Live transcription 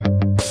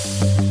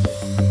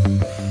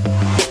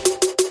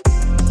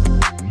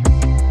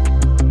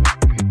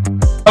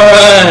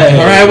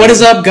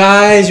is up,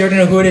 guys? You already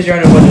know who it is. You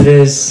already know what it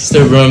is. It's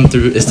the room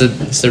through. It's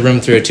the room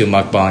 302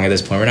 mukbang. At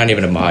this point, we're not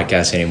even a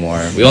podcast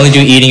anymore. We only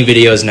do eating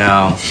videos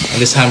now, and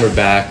this time we're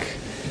back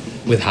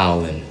with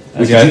Howlin.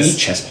 Did you eat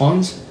chess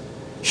pawns?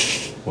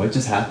 What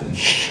just happened?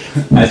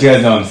 As you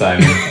guys know, I'm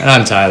Simon. And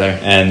I'm Tyler.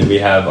 And we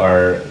have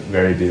our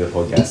very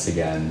beautiful guest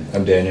again.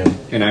 I'm Daniel.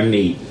 And I'm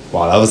Nate.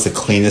 Wow, that was the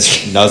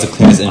cleanest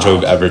intro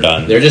we've ever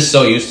done. They're just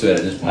so used to it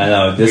at this point. I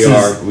know.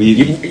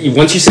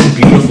 Once you said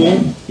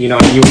beautiful, you know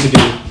what to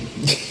do.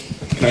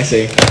 Can I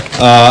say?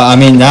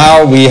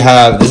 Now we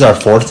have, this is our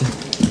fourth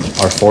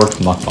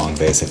mukbang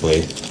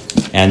basically,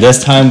 and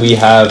this time we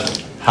have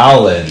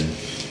Howlin.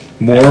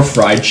 More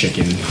fried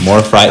chicken.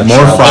 More fried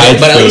But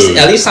food.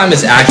 at least time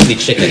it's actually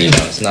chicken. You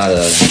know, it's not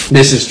a.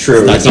 This is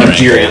true. It's not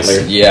deer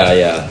antler.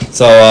 Yeah.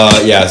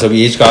 So we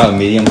each got a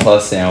medium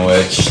plus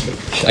sandwich.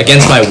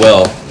 Against my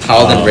will,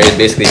 Howlin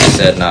basically just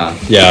said nah.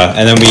 Yeah,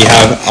 and then we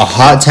have a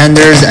hot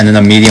tenders and then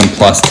a medium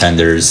plus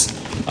tenders.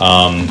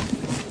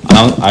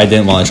 I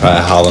didn't want to try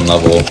a Howlin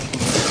level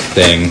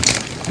thing,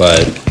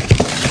 but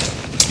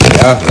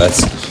yeah,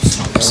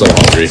 I'm so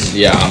hungry.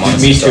 Yeah, I'm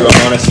honestly. Me too.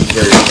 I'm honestly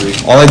very hungry.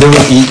 All I did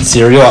was eat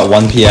cereal at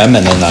 1 p.m.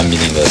 and then I'm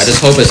eating this. I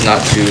just hope it's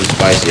not too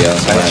spicy.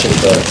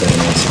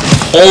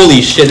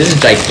 Holy shit, this is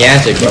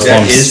gigantic, bro.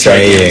 That is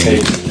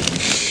saying.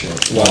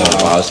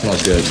 Wow, it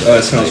smells good. Oh,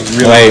 it smells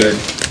really good.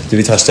 Did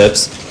we touch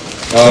tips?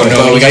 Oh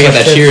no, we gotta get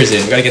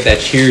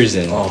that cheers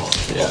in. Oh,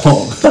 yeah.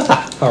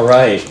 All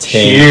right.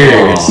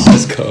 Cheers.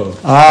 Let's go.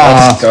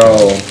 Let's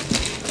go.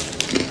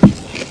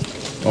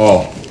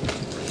 Oh,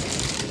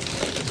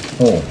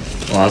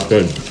 that's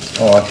good.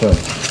 Oh, that's good.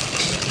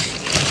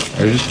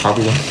 Are you just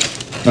popping one?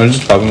 I'm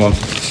just popping one.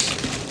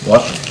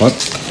 What?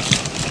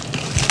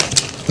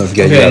 Don't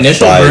forget Okay, you have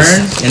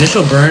fries.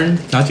 initial burn,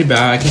 not too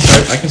bad.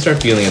 I can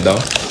start feeling it though. I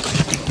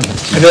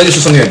feel like this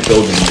is something I'd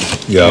build in.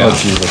 Yeah. Oh,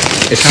 Jesus.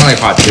 It's kind of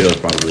like hot Cheetos,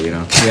 probably, you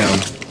know. Yeah.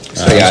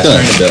 So yeah, it's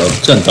starting to build.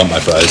 Just gonna dump my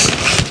fries.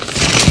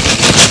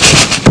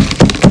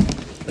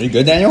 Are you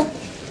good, Daniel?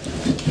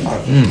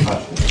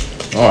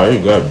 Oh,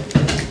 you're good.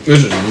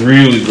 This is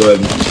really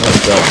good.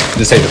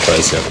 Just take the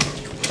fries, yeah.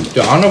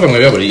 Dude, I don't know if I'm gonna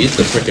be able to eat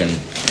the freaking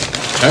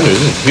tenders.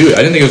 This is huge. I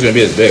didn't think it was gonna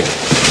be this big.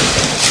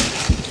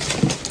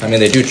 I mean,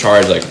 they do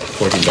charge like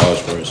 $14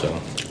 for it, so.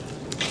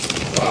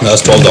 No,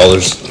 that's $12.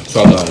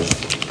 $12.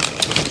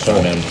 So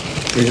man,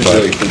 This is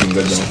really freaking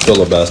good though.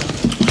 Still the best.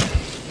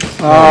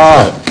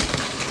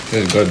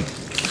 this is good.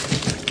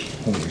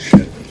 Holy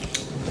shit.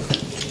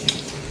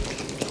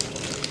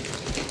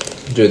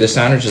 Dude, this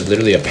sandwich is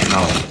literally a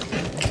pound.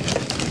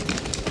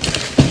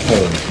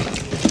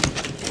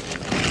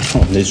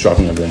 Oh, Nate's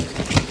dropping everything.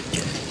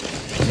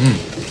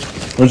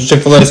 Where's the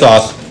Chick-fil-A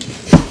sauce?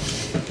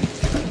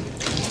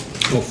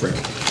 Oh frick.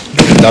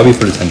 That'll be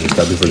for the tenders.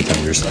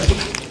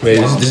 Wait,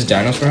 this is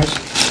Daniel's fries?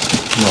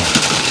 No.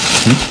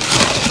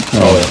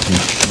 Oh, yeah.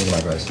 Those are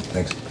my fries.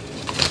 Thanks.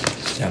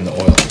 Damn, the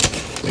oil.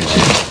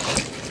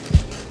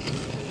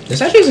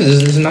 This actually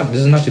this is not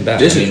too bad.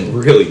 This is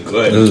really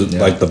good. This is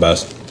like the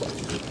best.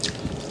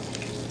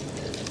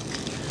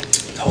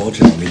 Told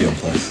you, medium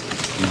plus.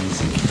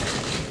 Easy.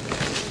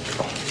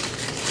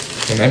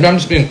 Yeah, maybe I'm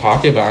just being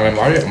cocky, but I'm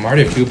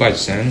already a few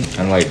bites in,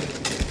 and like a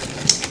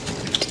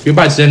few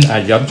bites in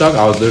at Yup Dog,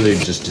 I was literally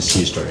just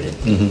deceased already.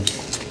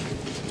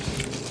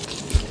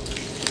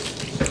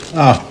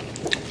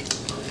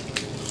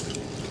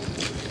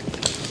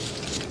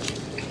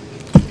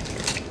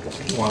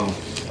 Wow.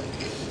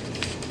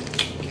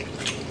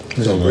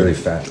 These are really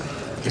fat.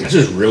 This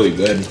is really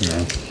good.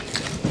 Yeah.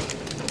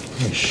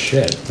 Oh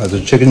shit.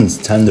 The chicken's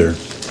tender.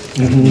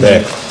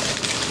 Thick.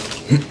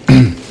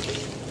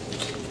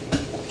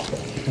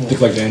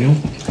 Look like Daniel.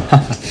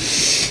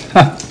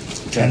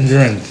 Tender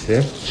and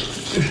thick.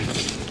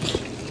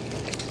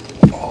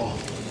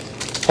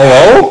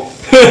 Hello?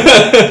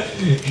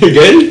 You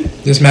good?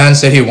 This man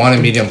said he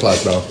wanted medium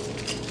plus, bro.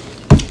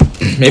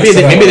 maybe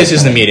this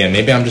is the medium.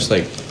 Maybe I'm just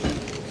like.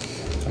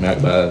 I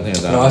think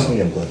it's that. No, that's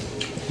medium plus.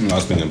 No,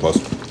 that's medium plus.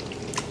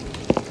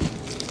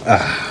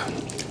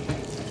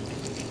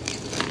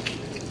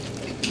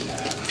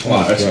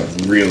 Wow, that's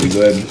really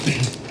good.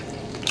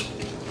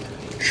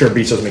 Sure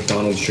beats those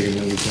McDonald's chicken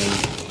nuggets, man.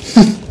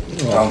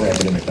 I don't think I've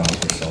been to McDonald's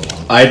for so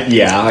long.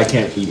 I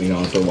can't eat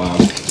McDonald's for a while.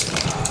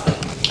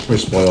 We're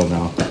spoiled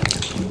now.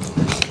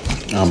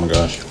 Oh my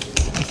gosh.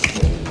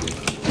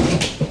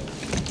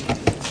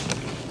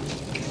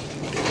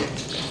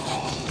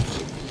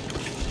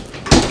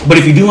 But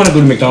if you do want to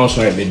go to McDonald's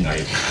tonight at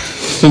midnight,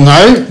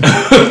 Tonight?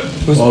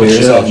 Who's Oh, beer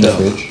shit, off the no.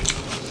 fridge?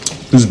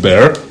 Who's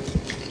bear?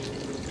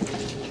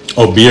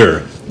 Oh,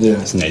 beer.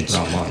 Yeah. It's Nate's.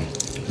 Oh man.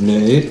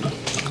 Nate?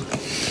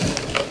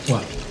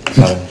 What?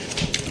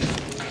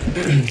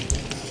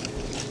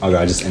 Okay,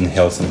 I just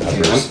inhaled some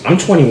peppers. I'm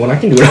 21. I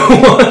can do what I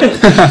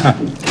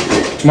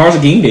want. Tomorrow's a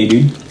game day,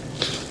 dude.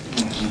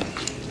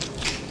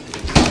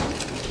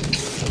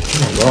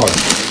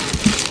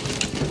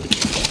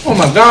 Oh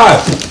my god.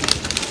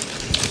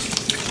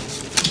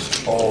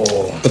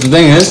 Oh. But the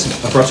thing is,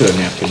 I brought you a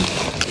napkin.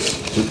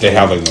 they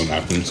have like no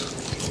napkins.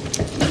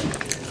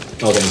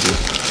 Oh, thank you.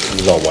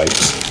 This is all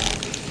wipes.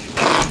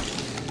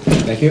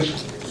 Thank you.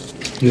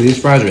 Dude, these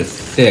fries are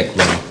thick,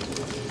 bro.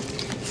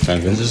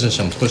 Thank you. This is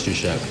some pussy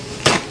shit.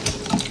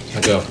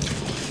 Let's go.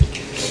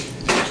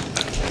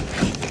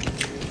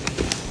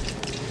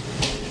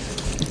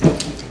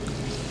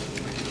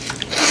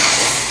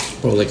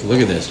 Bro, like, look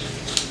at this.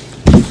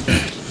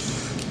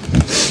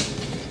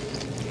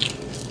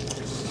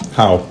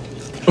 How?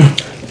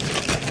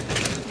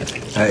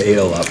 I ate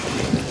a lot.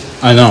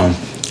 I know.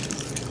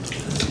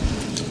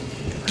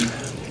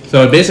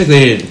 So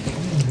basically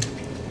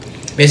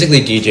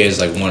DJ is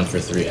like 1 for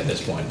 3 at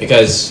this point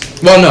because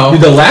no.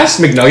 Dude, the last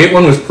McNugget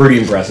one was pretty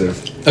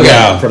impressive. Okay.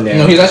 Yeah. From there.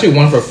 No, he's actually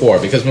 1 for 4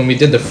 because when we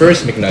did the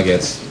first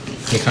McNuggets,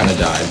 he kind of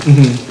died,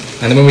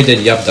 and then when we did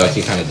Yup Duck,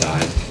 he kind of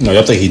died. No,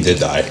 you think he did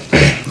die.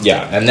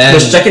 Yeah, and then The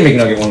second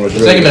McNugget one was the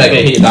really second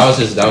good.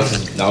 McNugget,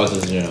 that was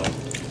his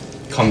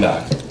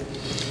comeback.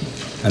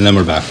 And then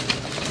we're back.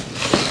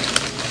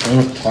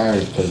 I'm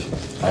tired because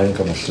I didn't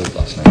go to sleep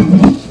last night.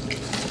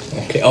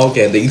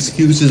 Okay, the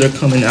excuses are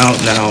coming out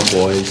now,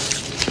 boys.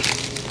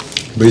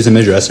 But he's a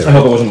major essay. I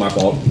hope it wasn't my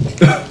fault.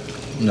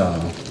 No.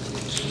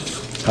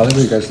 How long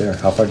were you guys there?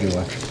 How far did you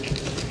watch?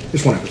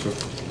 Just one episode.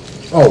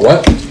 Oh,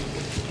 what?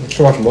 I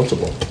should watch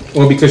multiple.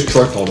 Well, because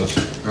Troy called us.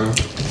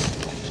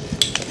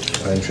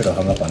 I should have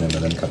hung up on him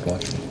and then kept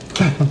watching.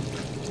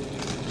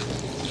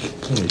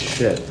 Holy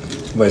shit!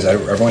 Wait, is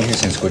everyone here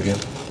seen Squid Game?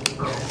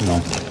 No.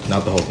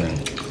 Not the whole thing.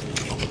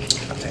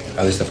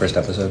 At least the first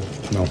episode?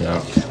 No.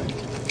 Yeah.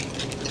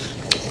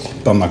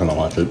 But I'm not gonna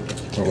watch it.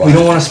 We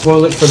don't want to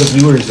spoil it for the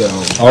viewers,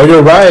 though. Oh,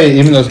 you're right.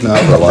 Even though it's been out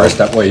for a while. First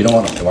step. Wait, you don't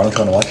want? Why don't you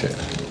want to watch it?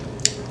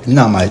 It's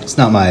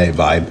not my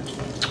vibe.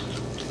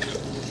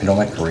 You don't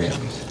like Korean?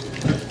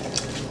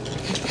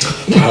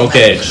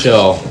 Okay,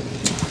 chill.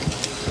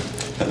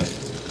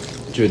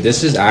 Dude,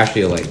 this is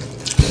actually like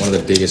one of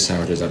the biggest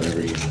sandwiches I've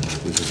ever eaten.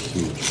 This is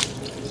huge.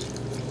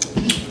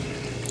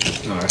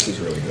 Oh, this is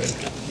really good.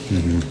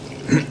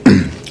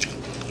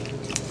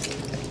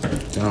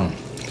 Damn.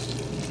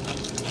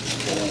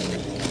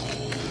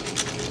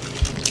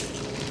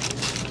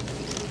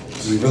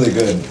 This is really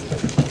good.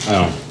 I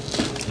know.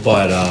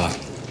 But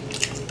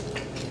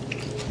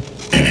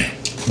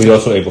We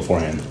also ate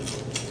beforehand.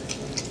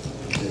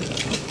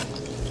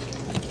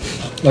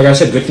 Like I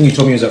said, good thing you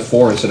told me it was at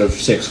 4 instead of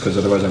 6, because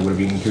otherwise I would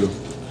have eaten 2.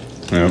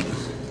 Yeah.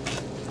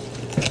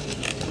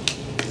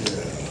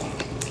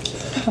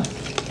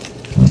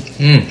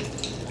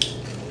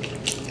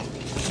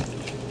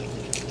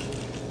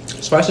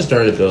 spice has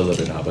started to build a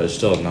little bit now, but it's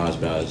still not as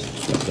bad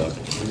as Yup Duck.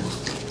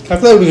 I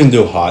feel like we can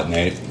do hot,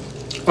 Nate.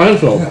 I think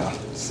so. Yeah.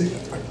 See.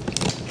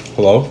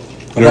 Hello?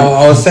 No,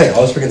 I was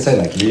freaking saying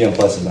like medium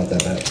plus is not that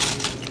bad.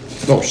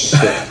 Oh,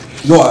 shit.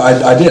 No,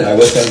 I did. I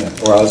was saying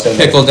that, or I was saying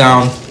Pickle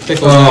down.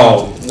 Pickle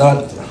Oh.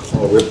 not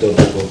ripped up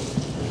pickle.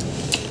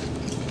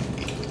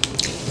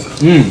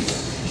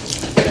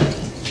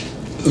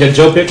 Yeah,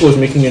 Joe Pickle is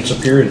making its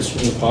appearance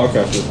in the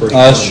podcast for the first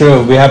time. That's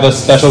true. We have a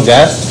special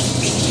guest.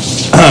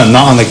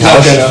 Not on the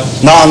couch. Okay, no.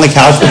 Not on the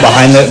couch, but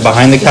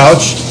behind the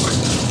couch.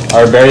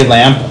 Our buried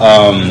lamp,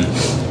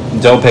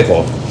 Joe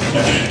Pickle.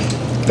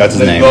 That's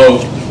his name. Go.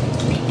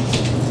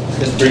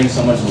 This brings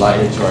so much light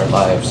into our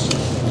lives.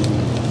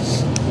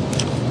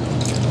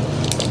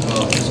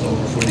 Oh, it's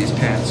over for these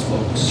pants,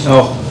 folks.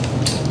 Oh.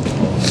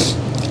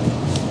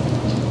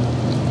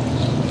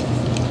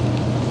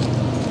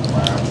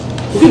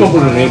 Who came up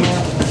with the name?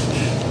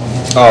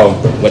 Oh.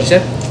 What'd you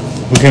say?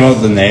 Who came up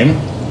with the name?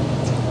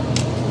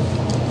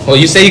 Well,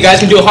 you say you guys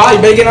can do it hot.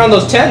 You better get on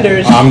those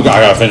tenders. I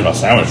gotta finish my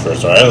sandwich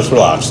first, alright? Let's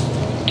relax.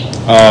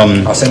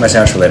 I'll save my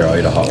sandwich for later. I'll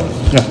eat a hot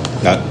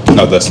one.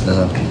 No, this. This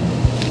one.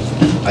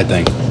 I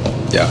think.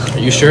 Yeah. Are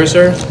you sure,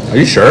 sir? Are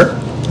you sure?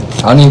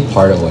 I don't eat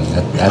part of one.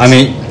 That's, I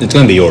mean, it's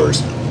gonna be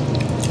yours.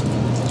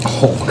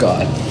 oh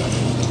god.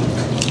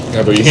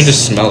 Yeah, but you can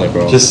just smell it,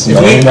 bro. Just If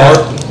smell we it. are,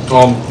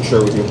 I'll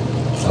share with you.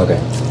 Okay.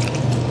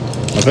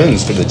 I think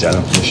it's for the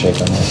Jenna. Just shake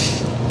on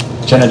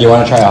that. Jenna, do you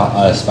want to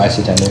try a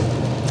spicy tender?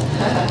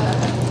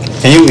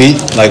 Can you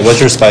eat, like, what's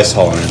your spice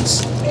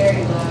tolerance?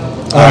 Very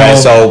low. Alright,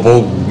 so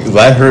we'll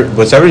let her,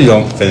 whatever you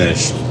don't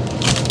finish,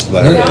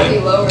 let her Probably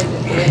eat. lower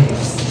than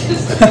Dave's.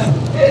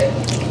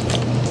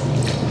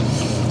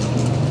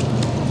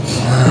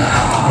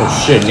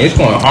 Oh shit, Nate's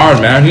going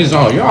hard, man. He's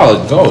all y'all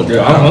go, dude.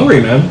 I'm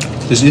hungry, man.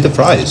 Just eat the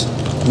fries.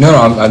 No,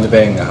 I'm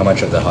debating how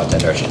much of the hot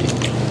tender I should eat.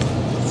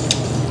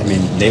 I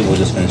mean, Nate will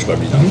just finish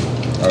whatever you done.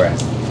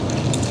 Alright.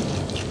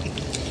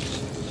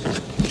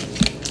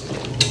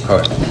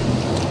 Alright.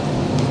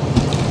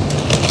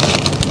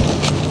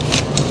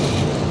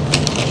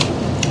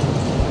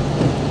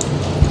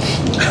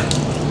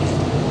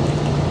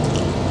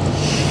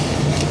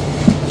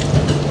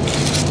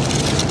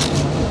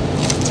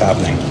 It's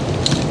happening.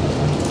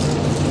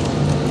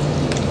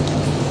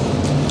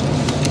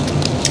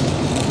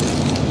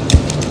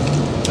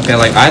 Okay,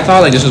 like I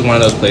thought like this was one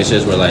of those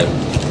places where like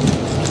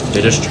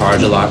they just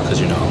charge a lot because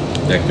you know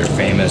like they're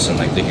famous and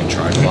like they can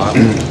charge a lot.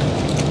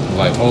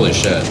 Like holy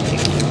shit,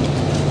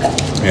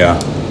 Yeah.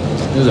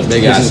 this is a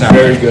big This ass is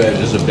sandwich. very good.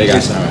 This is a big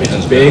ass sandwich.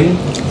 It's big.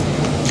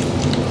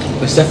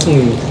 It's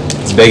definitely.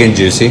 It's big and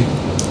juicy.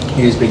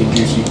 He is big and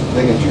juicy.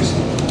 Big and juicy.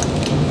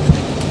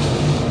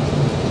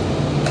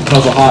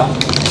 Also hot.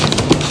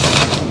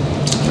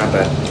 Not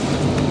bad.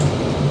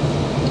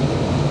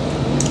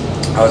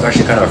 I was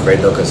actually kind of afraid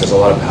though, because there's a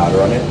lot of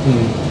powder on it.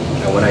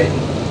 And when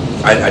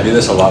I do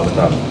this a lot with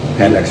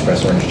Panda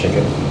Express orange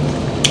chicken.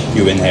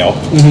 You inhale.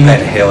 I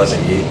inhale as I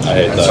eat. I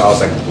hate and that. so I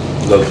was like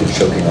low-key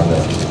choking on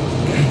the.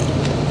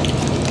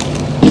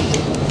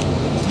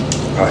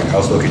 I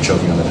was low-key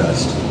choking on the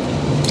dust.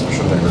 Which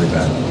would have been really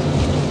bad.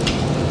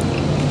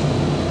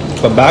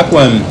 But back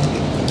when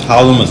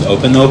Howlin was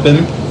open,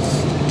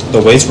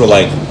 the waits were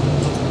like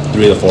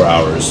 3 to 4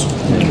 hours.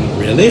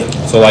 Really?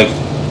 So like,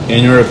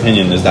 in your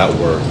opinion, is that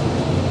worth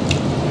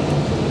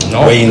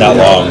No. waiting that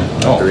long?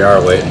 No. 3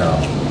 hour wait? No.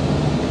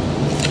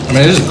 I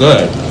mean, this is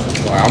good.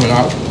 Well,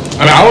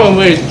 I wouldn't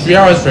wait 3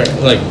 hours for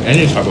like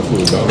any type of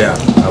food, though. Yeah,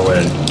 I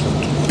wouldn't.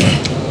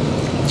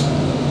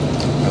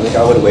 I think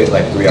I would wait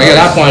like 3 hours. Like at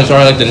that point, it's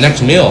already like the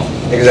next meal.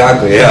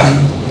 Exactly, yeah.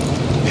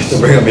 You have to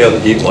bring a meal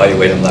to eat while you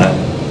wait in line.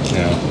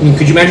 Yeah, I mean,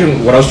 could you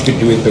imagine what else you could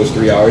do with those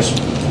 3 hours?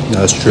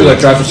 that's You true. like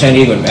drive to San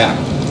Diego and back.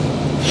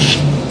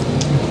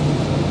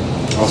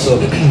 Also,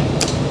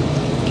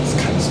 it's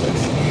kind of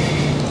spicy.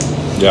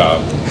 Yeah,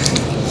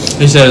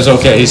 He says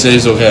okay. He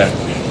says okay.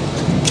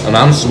 I mean,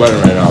 I'm sweating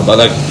right now, but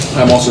like,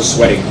 I'm also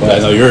sweating. but I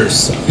But know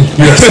yours.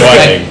 You're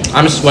sweating. like,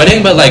 I'm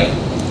sweating, but like,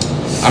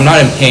 I'm not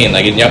in pain.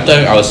 Like in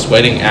Yepta, I was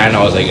sweating and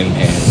I was like in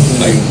pain.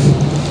 Like,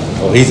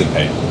 Well, he's in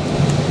pain.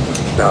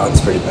 No,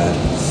 it's pretty bad.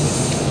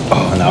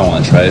 Oh, now I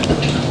want to try it.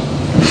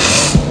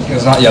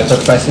 It's not yet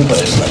spicy, but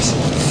it's spicy.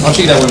 I'll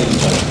take that one. You can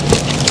try.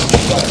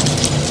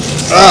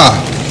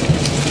 Ah.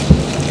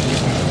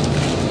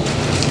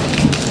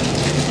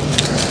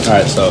 All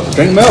right, so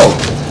drink milk.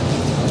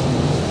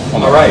 Oh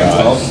my All right,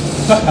 God. well.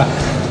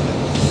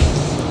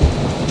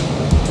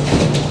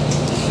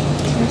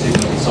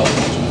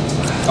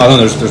 Oh no,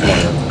 there's more here.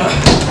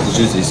 There's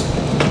juices.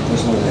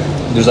 There's more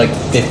there. There's like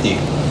 50.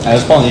 I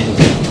was Polynesian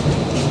too.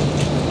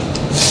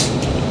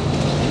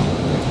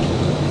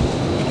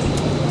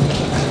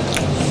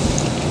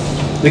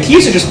 The key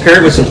is to just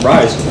pair it with some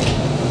fries.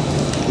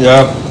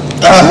 Yeah.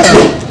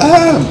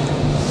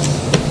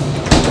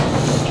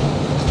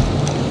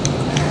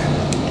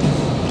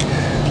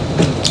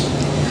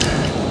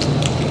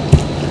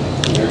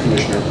 Air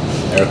conditioner.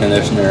 Air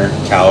conditioner,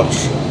 couch,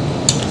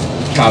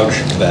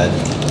 bed.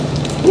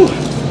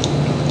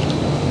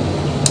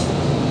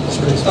 It's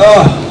pretty spicy.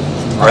 Oh.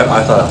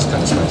 I thought that was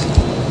kind of spicy.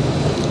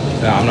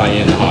 yeah, I'm not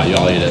eating it hot.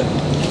 Y'all eat it.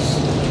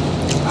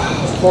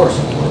 Of course.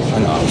 I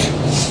know.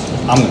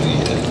 I'm gonna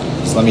eat it.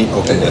 So let me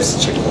open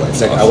this Chick-fil-A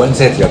It's like, sauce. I wouldn't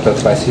say it's yuck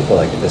spicy, but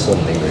like this one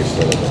lingers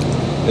for a little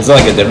bit. Is it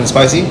like a different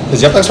spicy?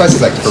 Because Yup spicy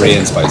is like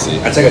Korean spicy.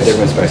 It's like a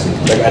different spicy.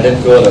 Like I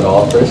didn't feel it at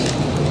all at first.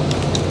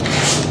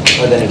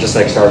 But then it just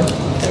like started,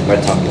 like my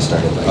tongue just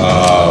started like,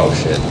 Oh.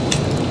 shit.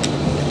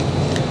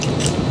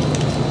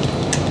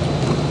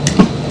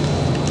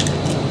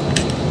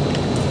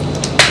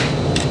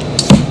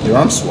 Your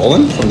arm's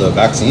swollen from the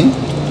vaccine?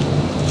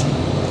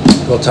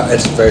 Well,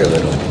 it's very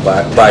little.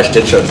 But I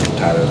did show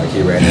Tyler, like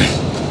he ran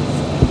his.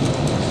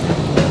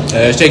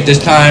 Let's take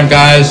this time,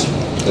 guys.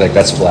 Like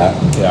that's flat.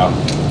 Yeah.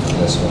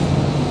 This one.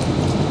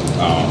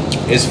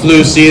 Oh. It's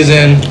flu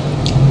season.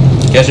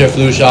 Get your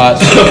flu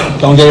shots.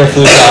 Don't get your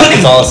flu shot.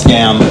 It's all a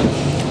scam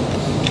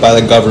by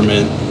the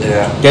government.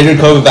 Yeah. Get your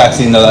COVID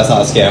vaccine though. That's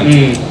not a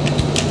scam.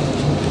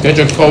 Get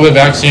your COVID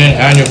vaccine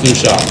and your flu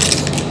shot.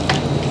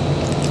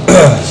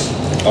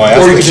 Oh, I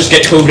asked Or you it. could just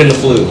get COVID and the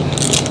flu.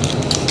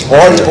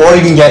 Or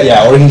you can get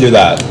or you can do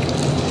that.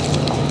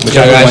 Yeah,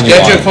 Whichever guys, one you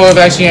get your want. COVID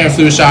vaccine and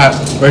flu shot,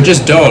 or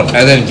just don't,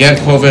 and then get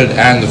COVID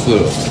and the flu,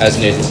 as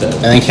Nathan said.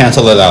 And then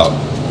cancel it out.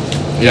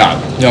 Yeah,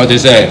 you know what they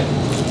say.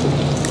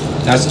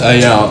 That's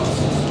you know,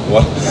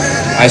 What?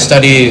 I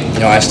study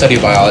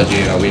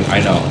biology.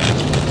 I know.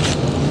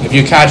 If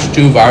you catch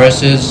two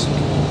viruses,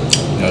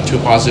 two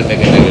positive make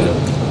a negative.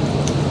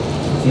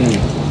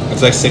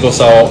 It's like sickle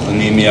cell,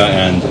 anemia,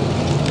 and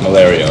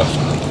malaria.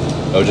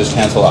 It'll just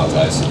cancel out,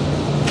 guys.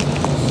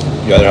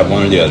 You either have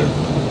one or the other.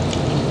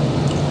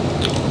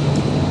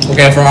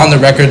 Okay, for on the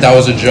record, that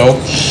was a joke.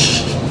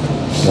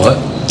 What?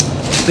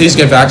 Please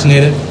get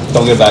vaccinated.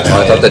 Don't get Oh, I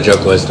vaccinated. thought the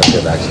joke was don't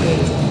get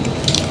vaccinated.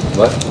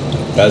 What?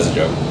 That's a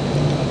joke.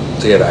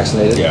 To get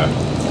vaccinated? Yeah.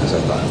 That's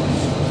what I thought.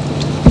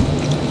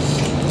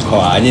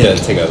 Hold on, I need to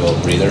take a little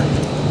breather.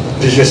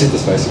 Did you just eat the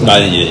spicy one? No, I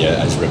didn't eat it yet.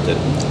 I just ripped it.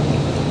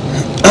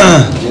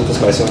 Did you eat the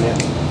spicy one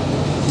yet?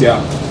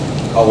 Yeah.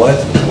 Oh, what?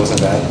 It wasn't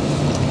bad?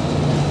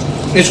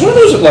 It's one of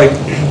those that, like,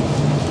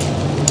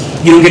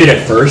 you don't get it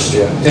at first,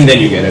 Yeah. and then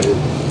you get it.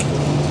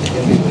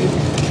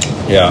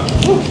 Yeah.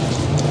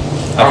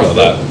 I feel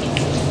that.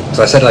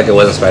 So I said like it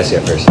wasn't spicy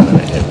at first, and then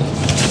it hit.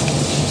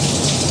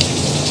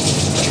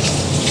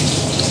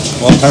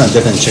 Well, I'm trying to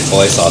dip in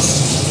Chick-fil-A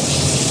sauce.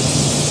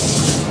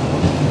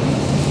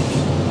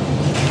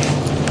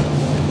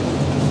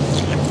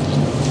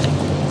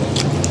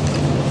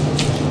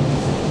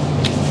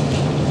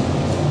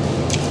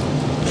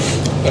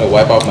 Gotta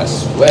wipe off my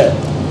sweat.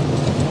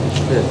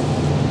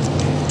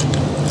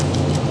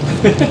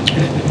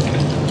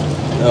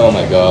 Oh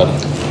my god.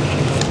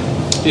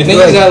 Do you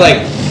think he's got like?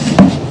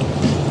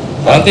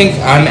 I don't think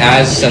I'm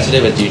as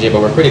sensitive as DJ,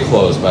 but we're pretty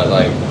close. But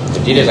like,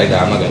 if DJ's like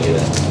that, I'm not gonna do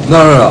that.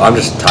 No. I'm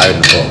just tired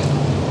and full.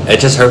 It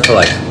just hurt for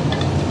like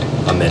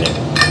a minute.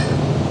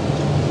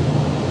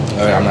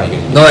 Okay, I'm not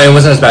gonna. No, it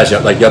wasn't as bad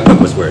as like Yup Yup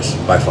was worse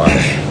by far.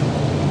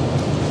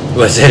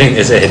 Was it hitting?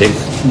 Is it hitting?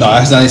 No, I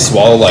accidentally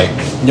swallow like.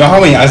 You know how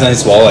when you accidentally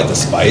swallow like the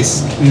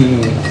spice?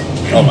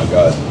 Oh my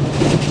god.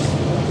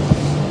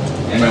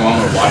 Anybody want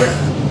more water?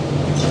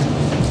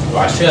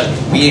 Watch it.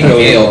 We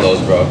inhale those,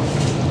 bro.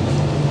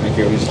 Thank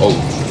you. Oh.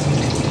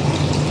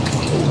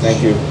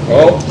 Thank you.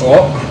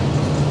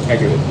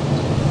 Thank you.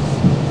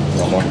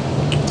 One more.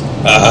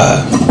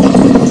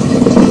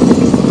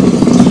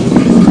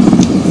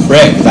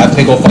 Frick, that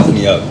pickle fucked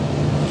me up.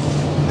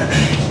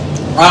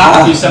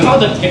 Dude, somehow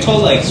the pickle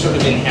like sort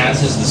of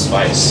enhances the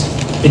spice.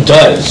 It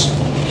does.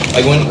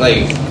 Like when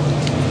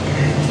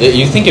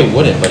you think it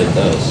wouldn't, but it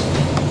does.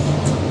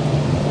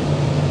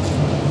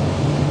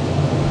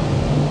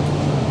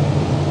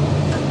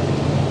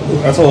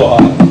 That's a little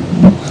hot.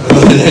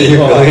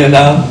 You're feeling it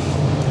now?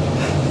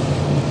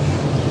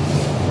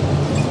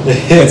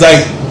 It's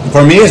like,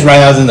 for me, it's right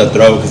now it's in the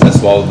throat because I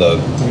swallowed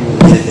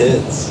It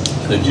hits.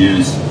 the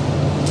juice.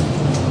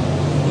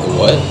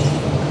 What?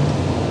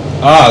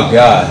 Oh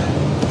god.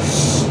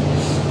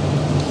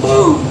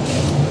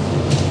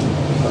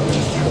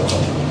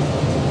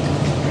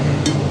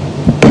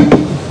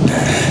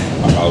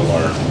 I'm out of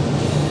water.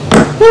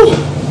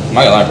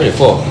 My God, I'm pretty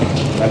full.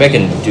 Maybe I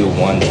can do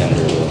one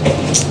tender.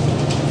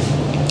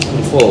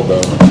 Pretty full,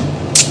 bro.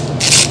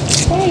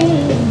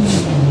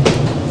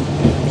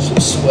 So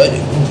sweaty.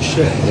 Oh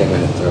shit. I'm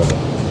gonna throw it.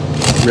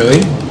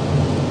 Really?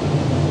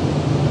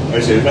 Are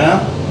you serious right now?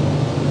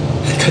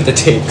 Cut the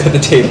tape. Cut the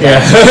tape.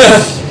 Yeah.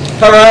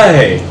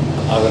 Alright.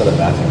 I'll go to the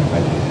bathroom if I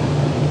do.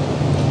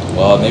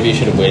 Well, maybe you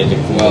should have waited to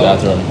clean the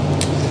bathroom.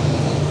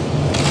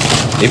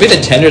 Maybe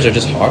the tenders are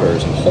just harder or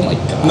something. Oh my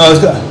god. No, it's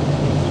good.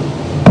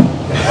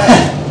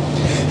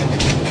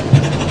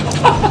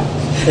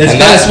 And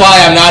that's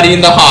why I'm not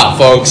eating the hot,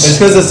 folks. It's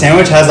because the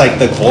sandwich has like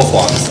the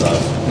coleslaw and stuff.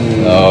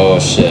 Oh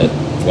shit.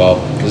 Well,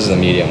 this is a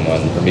medium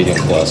one, or medium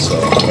plus, so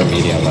or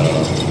medium, I don't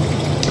know.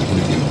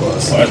 Medium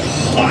plus. That's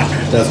hot.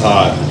 That's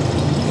hot.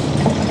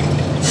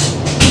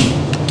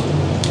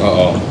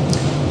 Uh-oh.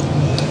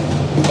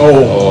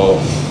 Oh.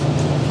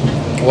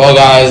 Well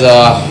guys,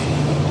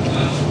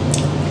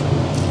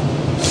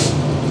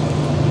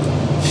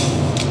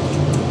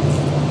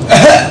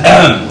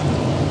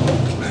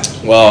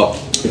 well,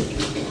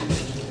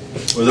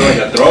 Was it like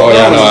a throw? oh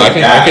yeah, no, I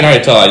can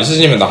already tell. This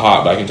isn't even the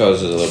hot, but I can tell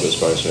this is a little bit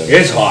spicy.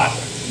 It's hot.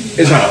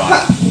 It's not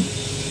hot.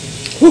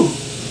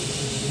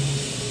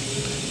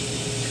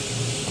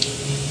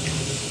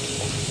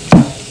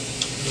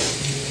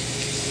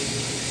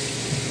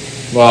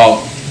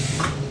 Well,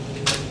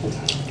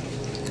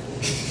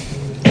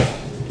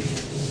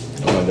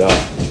 oh my god.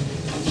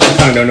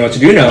 I don't know what to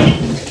do now.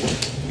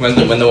 When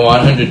the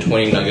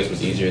 120 nuggets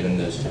was easier than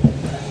this.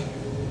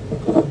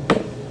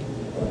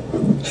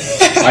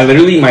 I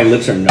literally, my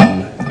lips are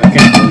numb. I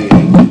can't do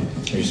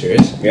anything. Are you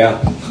serious? Yeah.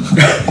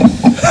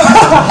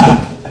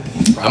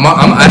 I'm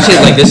actually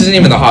like this isn't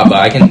even the hot, but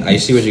I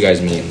see what you guys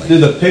mean. Like,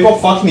 Dude, the pickle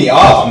fucked me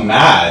up. I'm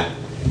mad.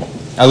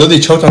 I literally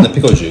choked on the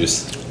pickle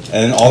juice,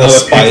 and all the The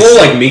spice. pickle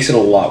like makes it a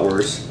lot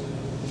worse.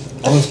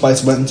 all the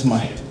spice went into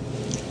my.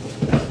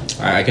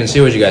 I can see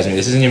what you guys mean.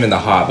 This isn't even the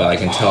hot, but I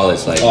can tell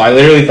it's like. Oh, I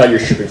literally thought you were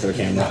stripping for the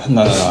camera.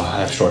 No.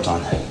 I have shorts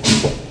on. Oh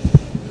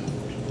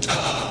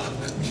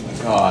my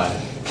god.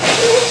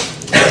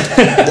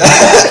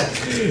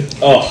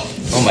 Oh.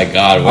 Oh my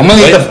god. I'm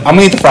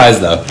gonna eat the fries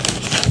though.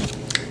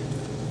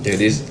 Dude,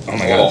 these. Oh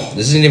my god.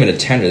 This isn't even a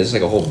tender. This is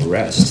like a whole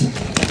breast.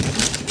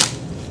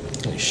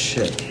 Holy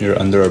shit. You're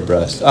under a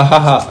breast. Ah ha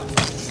ha.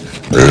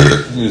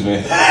 Excuse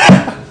me.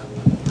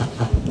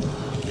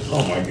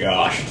 Oh my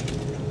gosh.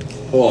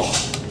 Oh.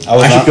 I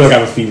was I not- feel like I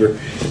have a fever.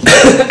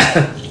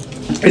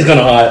 It's kind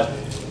of hot.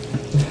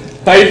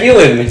 How you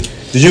feeling?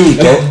 Did you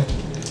go?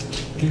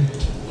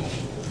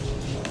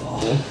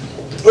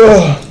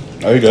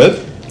 Are you good?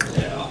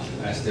 Yeah,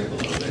 I still a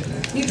little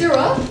bit. You threw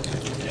up? Oh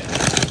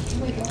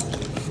my god.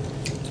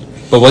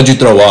 But what'd you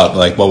throw up?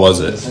 Like, what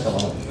was it? It's like a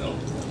lot of milk.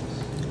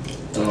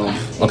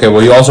 Okay,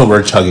 well, you also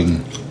were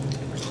chugging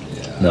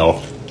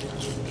milk.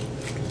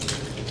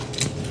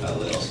 A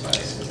little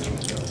spice because I'm a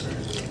filter.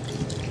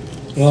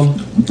 Well, I'm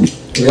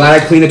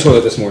glad I cleaned the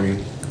toilet this morning.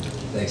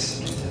 Thanks.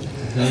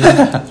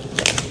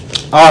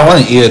 Oh, I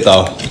want to eat it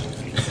though.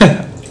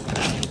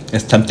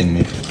 It's tempting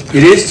me.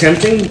 It is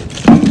tempting,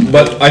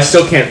 but I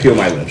still can't feel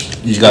my lips.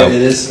 You just gotta.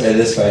 It is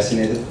spicy,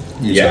 Nathan.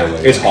 You just Yeah, gotta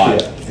wait. it's hot.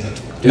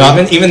 Dude,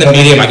 even the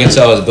medium, I can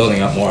tell is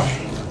building up more.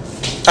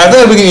 I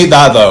think we can eat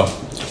that though.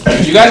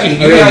 You guys can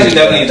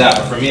definitely eat that,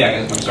 but for me,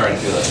 I'm starting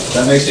to feel it.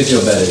 That makes you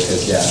feel better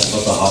because I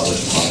thought the hot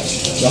was hot.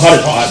 The hot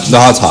is hot. The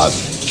hot's hot.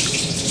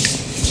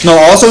 No,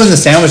 also in the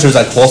sandwich there's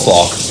like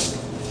coleslaw.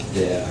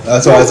 Yeah.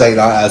 That's why it's like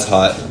not as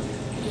hot.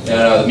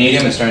 No, the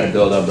medium is starting to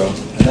build up, bro.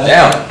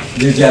 Damn.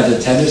 Dude, yeah, the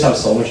tenders have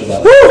so much of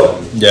that.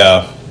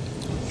 Yeah.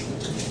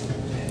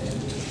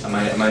 I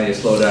might might need to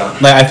slow down.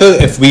 Like I feel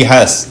if we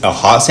had a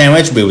hot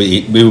sandwich, we would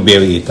be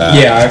able to eat that.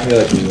 Yeah, I feel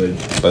like we would.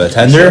 But a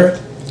tender,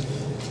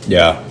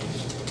 yeah,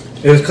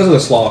 It was because of the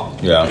slaw.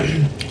 yeah,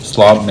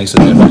 slop makes a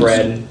difference.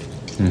 Bread.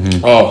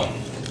 Oh.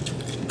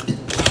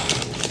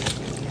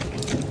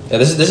 Yeah,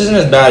 this isn't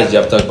as bad as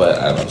Yup Duck, but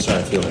I'm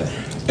starting to feel it.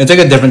 It's like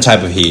a different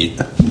type of heat.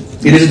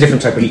 It is a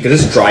different type of heat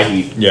because it's dry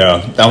heat. Yeah,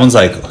 that one's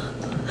like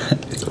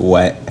it's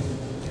wet.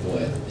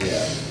 What?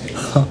 Yeah.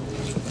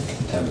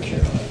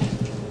 Temperature.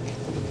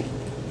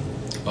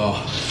 Oh.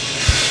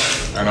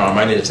 I know, I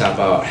might need to tap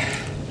out.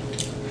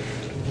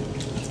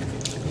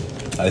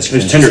 Ice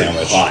cream It's tender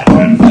sandwich. hot,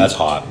 man. That's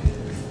hot.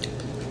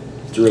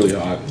 It's really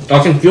hot.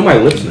 I can feel my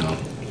lips now.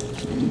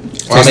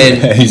 Well, I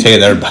mean, you take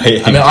another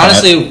bite. I mean,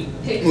 honestly,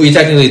 we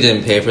technically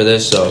didn't pay for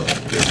this, so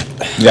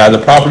yeah, the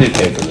property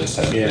paid for this.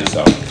 Yeah.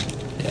 So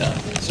yeah.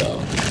 So.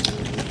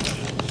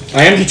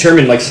 I am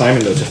determined, like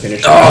Simon, though, to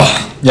finish.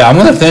 Oh. yeah, I'm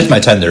gonna finish my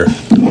tender.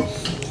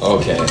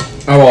 Okay.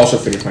 I will also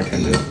finish my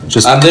tender.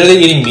 Just I'm literally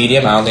eating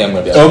medium. I don't think I'm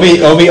gonna be.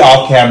 it'll be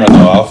off camera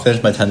though. I'll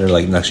finish my tender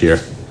like next year.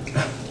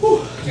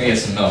 I get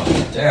some milk.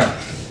 Damn.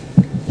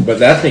 But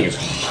that thing is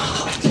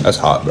hot. That's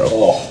hot, bro.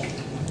 Oh.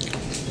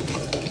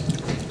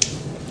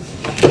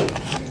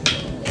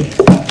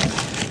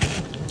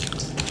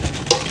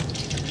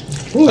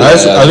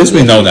 At least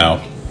we know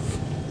now.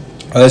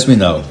 At least we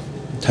know.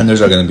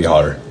 Tenders are gonna be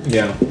hotter.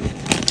 Yeah.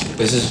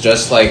 This is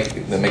just like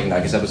the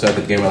McNuggets episode at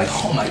the beginning. We're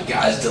like, oh my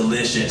god, it's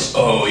delicious.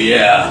 Oh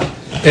yeah.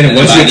 And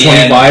once by you're the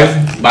 25,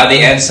 end- by the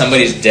end,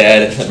 somebody's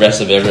dead. The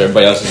rest of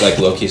everybody else is like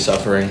low key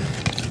suffering.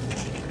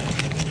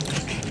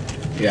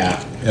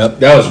 yeah. Yep.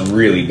 That was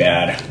really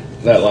bad.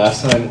 That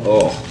last time,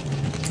 oh.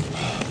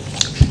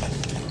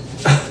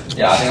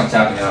 Yeah, I think I'm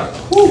tapping out.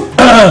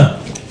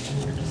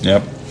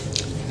 Yep.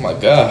 Oh my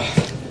god.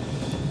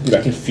 Dude,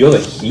 I can feel the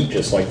heat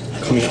just like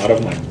coming out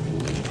of my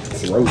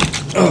throat.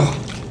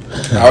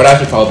 I would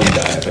actually probably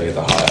die if I get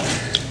the hot.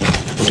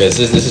 Because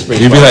this is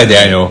pretty. You'd be spicy. like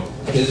Daniel.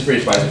 This is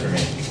pretty spicy for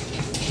me.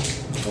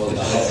 Well,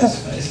 the hot is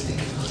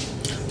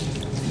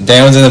spicy.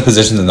 Daniel's in a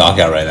position to knock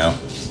out right now.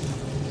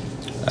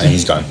 And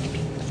he's gone.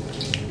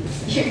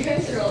 You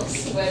guys are all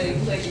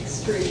sweating, like,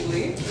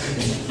 extremely.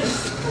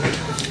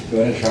 You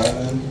want to try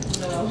them?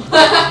 No.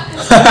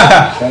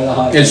 Try the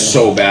hot. It's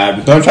so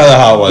bad. Don't try the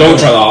hot one. Don't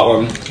try the hot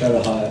one. Try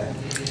the hot.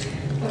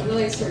 I'm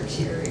really start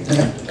cheering.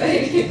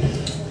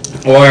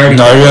 Oh, I already.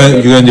 No,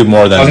 you're gonna do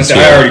more than. I was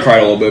gonna say, I already cried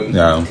a little bit.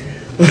 No.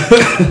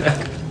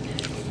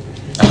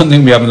 I don't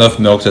think we have enough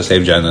milk to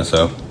save Jenna,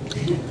 so.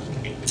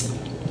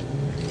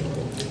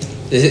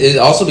 It's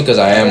also because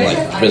I am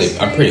like really,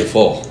 I'm pretty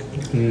full.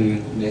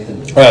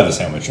 Nathan. I'll have the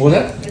sandwich. What was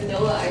that?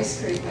 Vanilla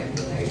ice cream might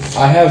be nice.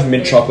 I have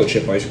mint chocolate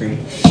chip ice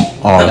cream.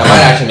 That might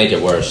Oh, actually make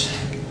it worse.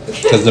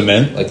 because the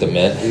mint. Like the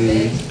mint.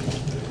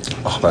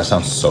 Oh, that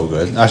sounds so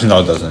good. Actually,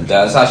 no, it doesn't.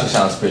 That actually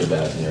sounds pretty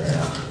bad to me right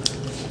now.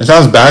 It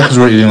sounds bad because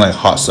we're eating like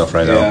hot stuff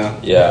right now. Yeah.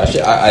 Yeah,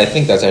 actually, I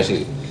think that's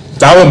actually.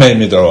 That would make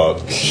me throw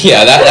up.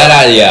 Yeah,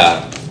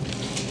 yeah.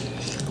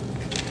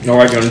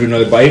 Alright, you wanna do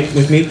another bite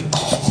with me?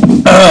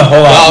 Hold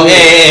Oh, on.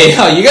 hey,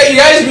 you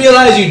guys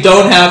realize you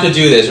don't have to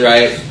do this,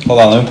 right? Hold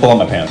on, let me pull up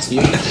my pants. Pull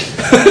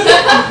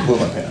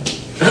up my pants.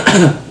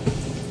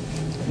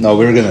 No,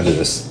 we were gonna do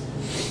this.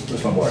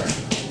 Which one more?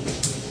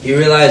 You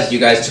realize you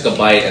guys took a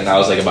bite and that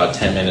was like about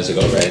 10 minutes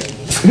ago, right?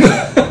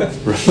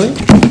 Really?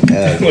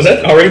 Yeah. Was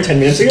that already 10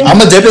 minutes ago? I'm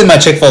gonna dip in my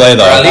Chick-fil-A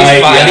though. Or at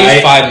least,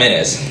 I- 5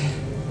 minutes.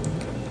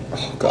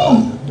 Oh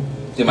god.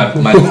 Dude, my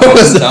What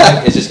was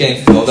stomach is just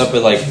getting filled up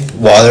with like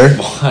Water.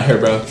 water,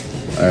 bro.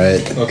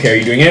 Alright. Okay, are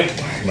you doing it?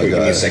 my Give me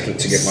a God. second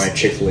to get my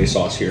Chick-fil-A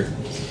sauce here.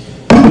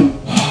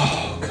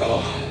 Oh,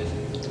 God.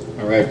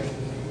 Alright.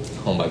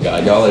 Oh my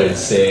god, y'all are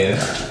insane.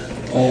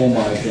 Oh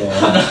my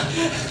god.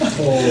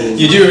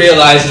 You do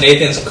realize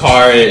Nathan's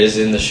car is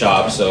in the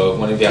shop, so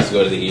one of you has to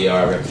go to the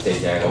ER, we have to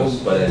take Daniel's,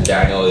 but then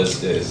Daniel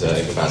is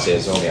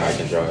incapacitated, so only I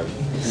can drive.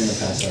 I'm gonna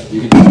pass out.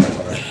 You can use my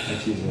car.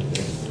 Let's use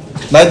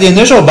it. Like the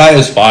initial bite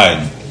is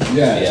fine.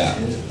 Yeah. Yeah.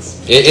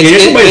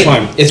 It's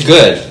fine. It's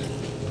good.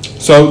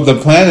 So the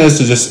plan is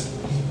to just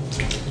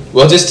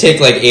We'll just take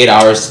like 8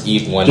 hours to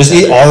eat one. eat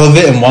tender. all of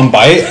it in one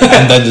bite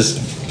and then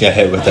just get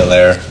hit with it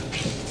later.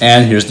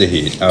 And here's the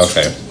heat.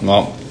 Okay.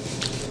 Well,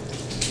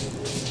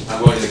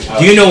 I'm going to the couch.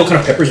 Do you know what kind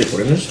of peppers they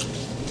put in this?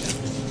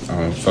 I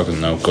don't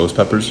fucking know. Ghost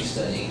peppers.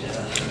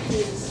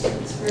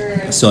 It's for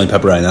It's the only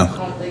pepper I know.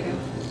 like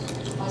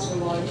a hospital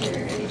volunteer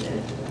or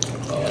anything.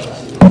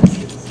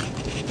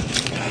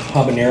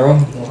 Habanero.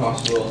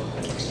 Hospital.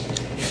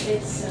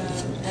 It's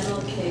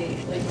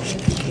MLK, like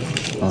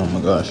MLK. Oh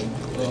my gosh.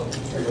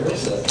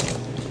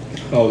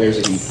 Oh, there's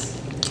a heat.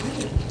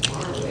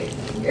 Far away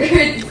from here.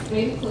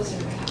 Maybe closer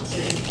to my house.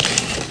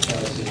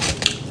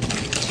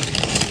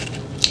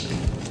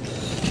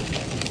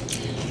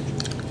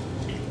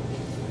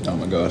 Oh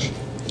my gosh.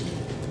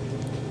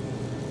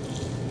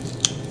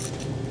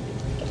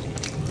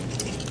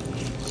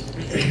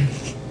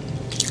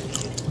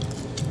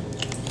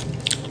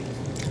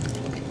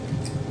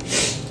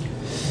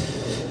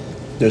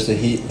 There's the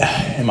heat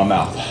in my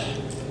mouth.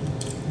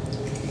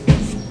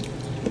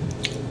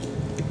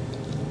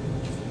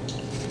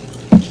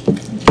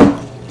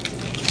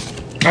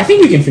 I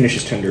think we can finish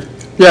this tender.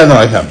 Yeah, no,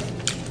 I can.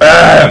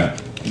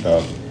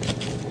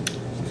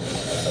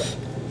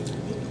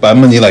 But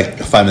I'm gonna need like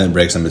 5-minute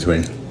breaks in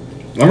between.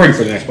 I'm ready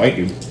for the next bite,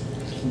 dude.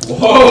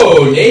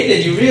 Whoa,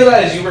 Nathan, you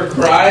realize you were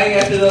crying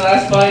after the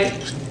last bite?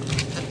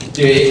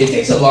 Dude, it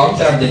takes a long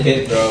time to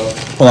hit, bro.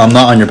 Hold on, I'm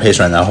not on your pace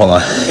right now. Hold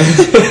on.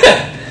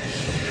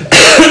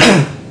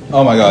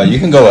 Oh my god, you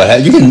can go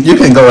ahead. You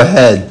can go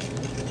ahead.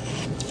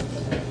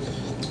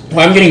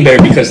 Well, I'm getting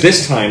better because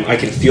this time I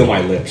can feel my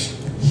lips.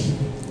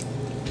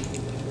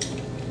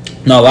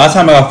 No, last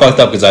time I got fucked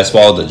up because I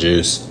swallowed the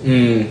juice.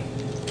 Mm.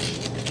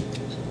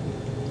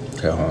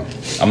 Okay, hold on.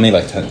 I'm gonna need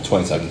like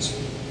 20 seconds.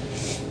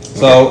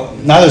 So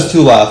now there's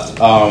 2 left.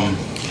 Wow,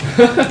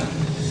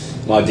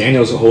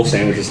 Daniel's whole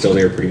sandwich is still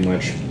there pretty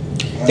much.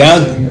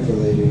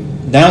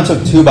 Dan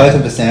took 2 bites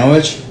of the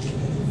sandwich,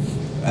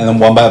 and then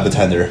 1 bite of the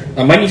tender.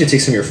 I might need to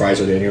take some of your fries,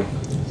 though, Daniel.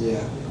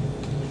 Yeah.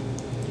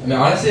 I mean,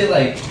 honestly,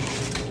 like,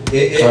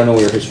 I don't know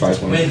where his fries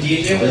went. when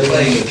DJ was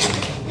like,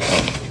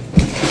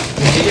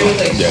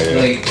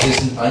 like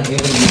just unable to eat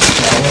the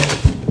sandwich,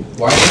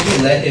 why did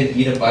you let him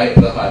eat a bite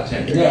of the hot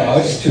tender? Yeah, I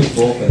was just too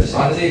full for this.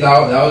 Honestly, that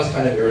was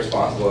kind of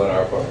irresponsible on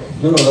our part.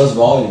 No, that was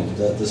volume.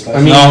 The spice.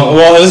 I mean- No,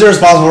 well, it was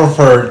irresponsible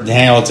for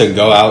Daniel to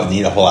go out and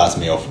eat a whole ass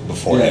meal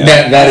before. Yeah.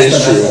 Yeah. That is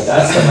That's the true. mess up.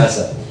 That's the mess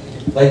up.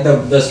 Like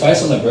the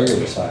spice on the burger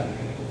was fine.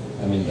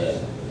 I mean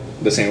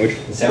The sandwich?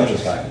 the sandwich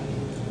was fine.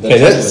 The Okay,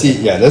 tender this,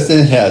 was- this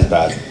didn't hit as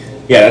bad.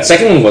 Yeah, that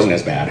second one wasn't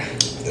as bad.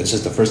 It's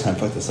just the first time I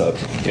fucked this up.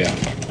 Yeah.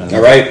 And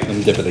All right. Let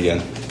me dip it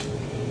again.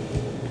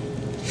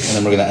 And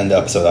then we're gonna end the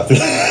episode after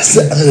this,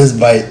 after this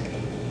bite.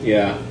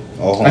 Yeah.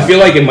 Oh, hold I on. feel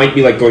like it might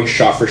be like going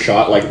shot for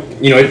shot. Like,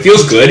 it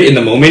feels good in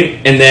the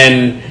moment, and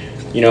then,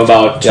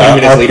 about 20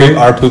 minutes later.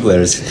 Our poop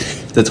layers.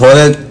 The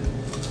toilet.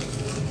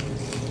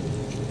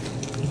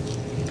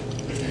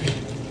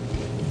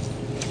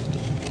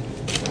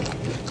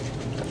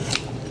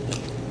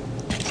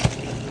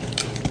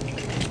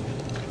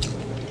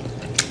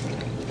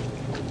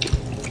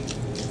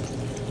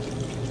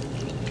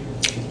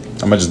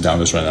 I might just down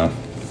this right now.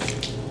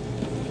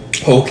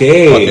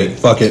 Okay.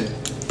 Fuck it.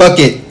 Fuck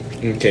it.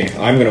 Okay,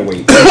 I'm gonna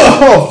wait.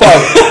 Oh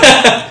fuck.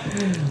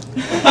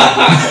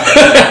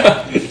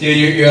 Dude,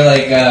 you're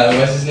like,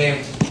 what's his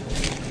name?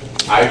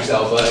 Irish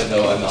Elba in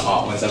the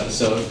Hot Ones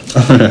episode.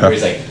 Where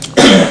he's like,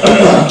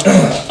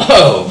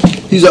 oh.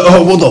 He's like,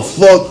 oh, what the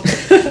fuck?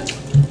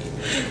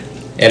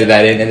 Edit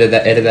that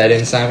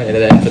in, Simon.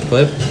 Edit that in for the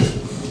clip.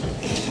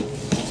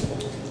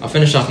 I'll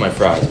finish off my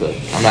fries, but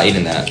I'm not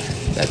eating that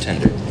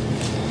tender.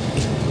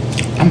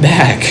 I'm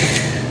back.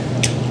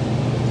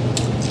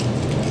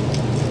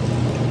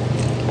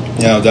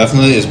 Yeah,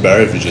 definitely it's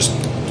better if you just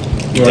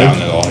down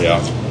it all, yeah.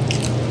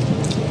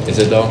 Is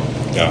it though?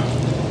 Yeah.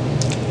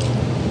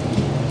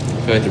 I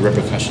feel like the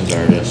repercussions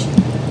are just.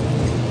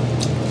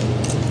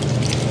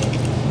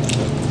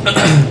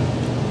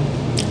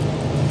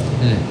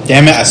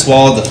 Damn it, I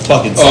swallowed the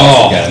fucking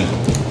sauce again.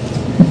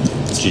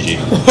 It's GG.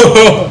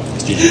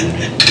 It's GG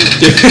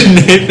for me.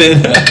 Nathan.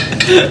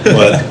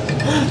 What?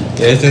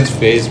 Nathan's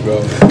face, bro.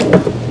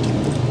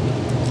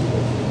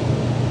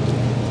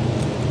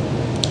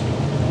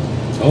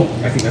 Oh,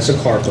 I think that's a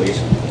car, please.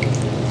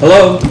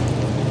 Hello?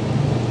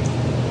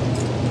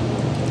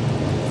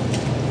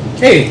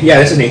 Hey, yeah,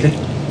 this is Nathan.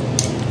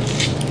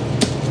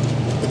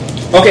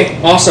 Okay,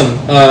 awesome.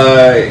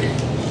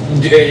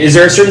 Is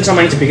there a certain time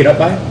I need to pick it up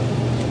by?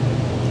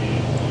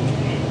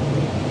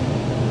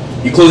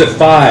 You close at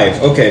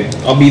 5. Okay,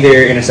 I'll be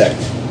there in a sec.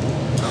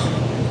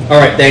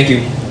 Alright, thank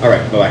you.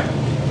 Alright, bye-bye.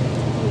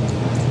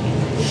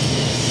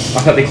 I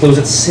thought they closed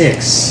at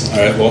 6.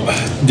 Alright, well,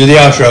 do the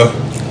outro.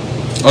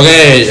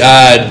 Okay,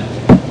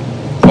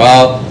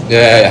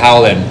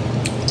 Howlin.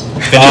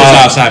 Finish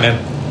us off, Simon.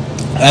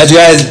 As you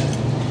guys,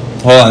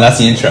 hold on, that's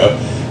the intro.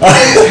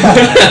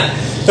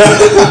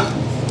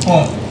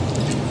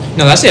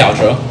 No, that's the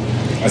outro.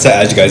 I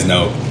said, as you guys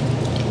know.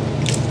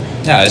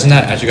 Yeah, isn't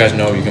that, as you guys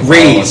know, you can follow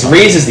Raise. us on-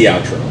 Raise is the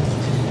outro.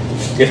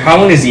 If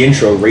Howlin is the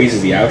intro, Raise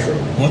is the outro.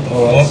 What the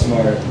Oh, that's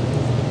smart.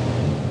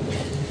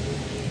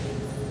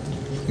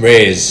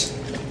 Raise.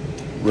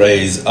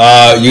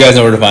 You guys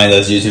know where to find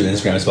us: YouTube,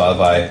 Instagram,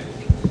 Spotify.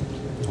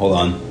 Hold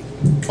on.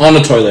 On the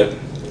toilet.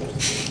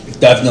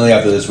 Definitely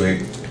after this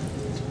week.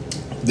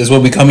 This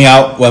will be coming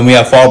out when we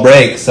have fall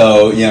break,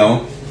 so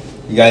you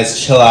guys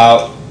chill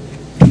out.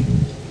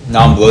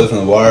 Now I'm bloated from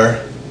the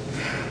water.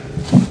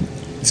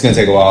 It's gonna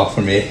take a while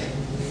for me.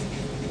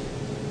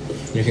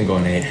 You can go,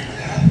 Nate.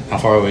 How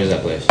far away is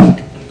that place?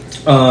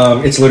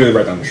 It's literally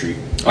right down the street.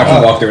 I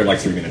can walk there in like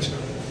 3 minutes.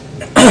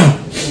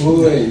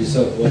 Wait,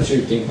 so what's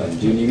your game plan?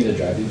 Do you need me to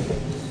drive you?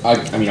 I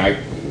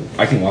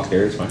can walk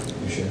there. It's fine.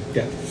 You sure?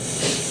 Yeah.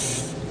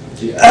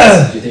 Do you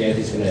think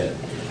anything's gonna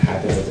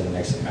happen within the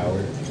next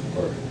hour?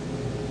 Or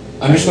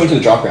I'm just going to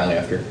the jock rally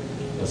after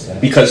what's that?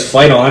 because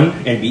fight on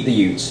and beat the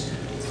Utes.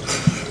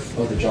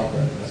 Oh, the jock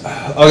run.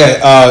 Okay,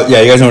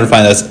 yeah, you guys know where to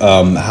find us.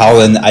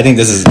 Howlin', I think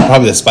this is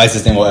probably the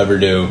spiciest thing we'll ever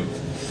do.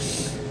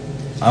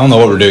 I don't know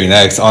what we're doing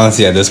next,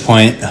 honestly, at this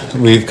point.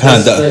 We've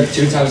kind of It's done. the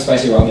 2 times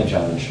spicy ramen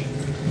challenge.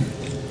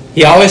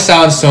 He always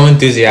sounds so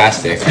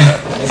enthusiastic.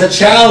 It's a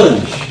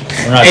challenge.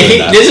 We're not And doing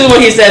that. this is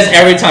what he says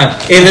every time.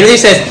 It literally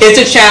says, "It's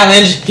a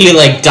challenge." He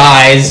like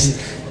dies,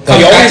 comes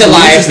He back always to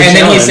life, loses the and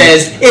then he challenge. says,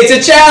 "It's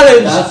a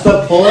challenge." That's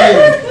the point.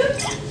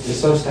 You're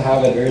supposed to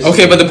have adversity.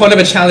 Okay, but the point of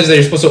a challenge is that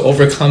you're supposed to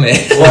overcome it.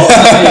 Well,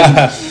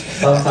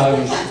 I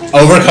mean, sometimes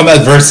Overcome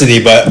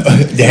adversity, but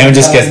Ham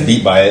just gets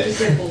beat by it.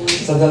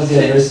 sometimes the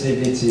adversity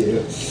beats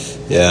you.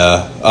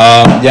 Yeah.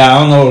 Yeah, I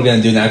don't know what we're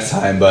gonna do next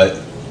time, but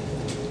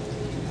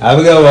have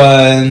a good one.